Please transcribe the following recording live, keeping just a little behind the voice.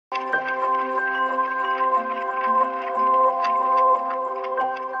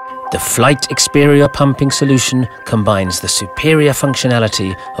The Flygt Experior pumping solution combines the superior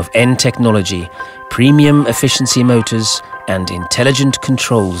functionality of N technology, premium efficiency motors and intelligent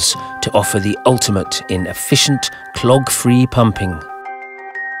controls to offer the ultimate in efficient, clog-free pumping.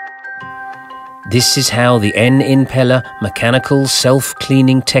 This is how the N impeller mechanical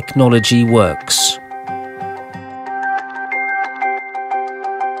self-cleaning technology works.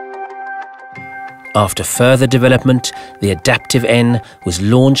 After further development, the adaptive N was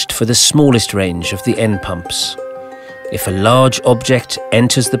launched for the smallest range of the N pumps. If a large object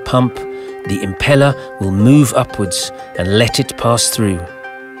enters the pump, the impeller will move upwards and let it pass through.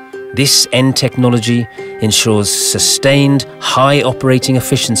 This N technology ensures sustained high operating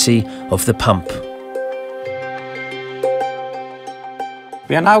efficiency of the pump.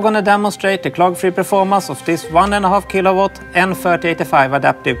 We are now going to demonstrate the clog-free performance of this 1.5 kilowatt N3085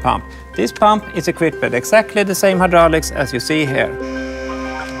 adaptive pump. This pump is equipped with exactly the same hydraulics as you see here.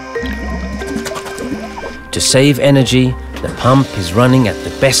 To save energy, the pump is running at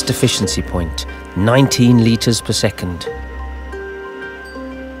the best efficiency point, 19 litres per second.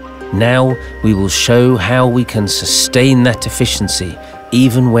 Now we will show how we can sustain that efficiency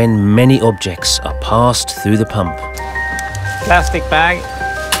even when many objects are passed through the pump. Plastic bag.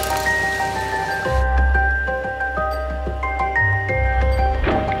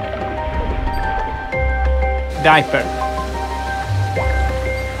 Diaper.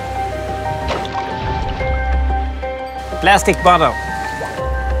 Plastic bottle.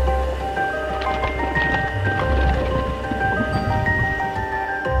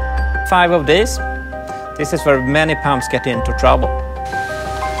 Five of these. This is where many pumps get into trouble.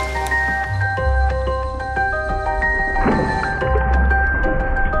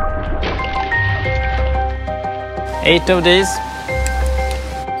 Eight of these.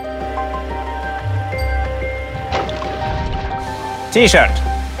 T-shirt.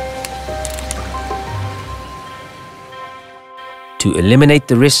 To eliminate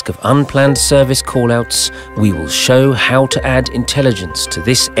the risk of unplanned service callouts, we will show how to add intelligence to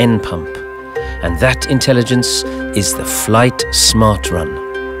this N pump. And that intelligence is the Flygt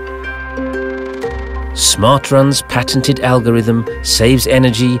SmartRun. SmartRun's patented algorithm saves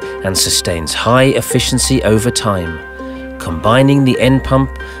energy and sustains high efficiency over time. Combining the N pump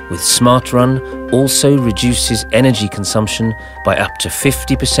with SmartRun also reduces energy consumption by up to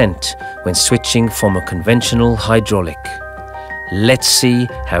 50% when switching from a conventional hydraulic. Let's see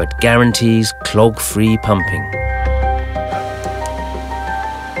how it guarantees clog-free pumping.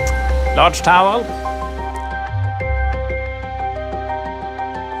 Large towel.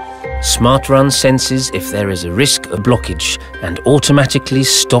 SmartRun senses if there is a risk of blockage and automatically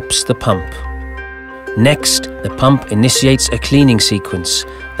stops the pump. Next, the pump initiates a cleaning sequence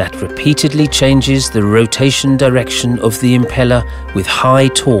that repeatedly changes the rotation direction of the impeller with high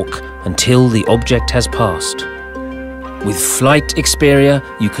torque until the object has passed. With Flygt Experior,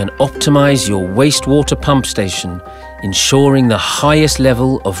 you can optimize your wastewater pump station, ensuring the highest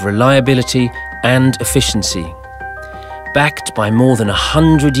level of reliability and efficiency. Backed by more than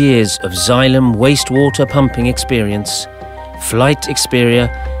 100 years of Xylem wastewater pumping experience, Flygt Experior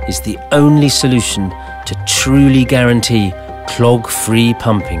is the only solution to truly guarantee clog-free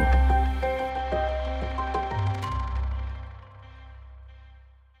pumping.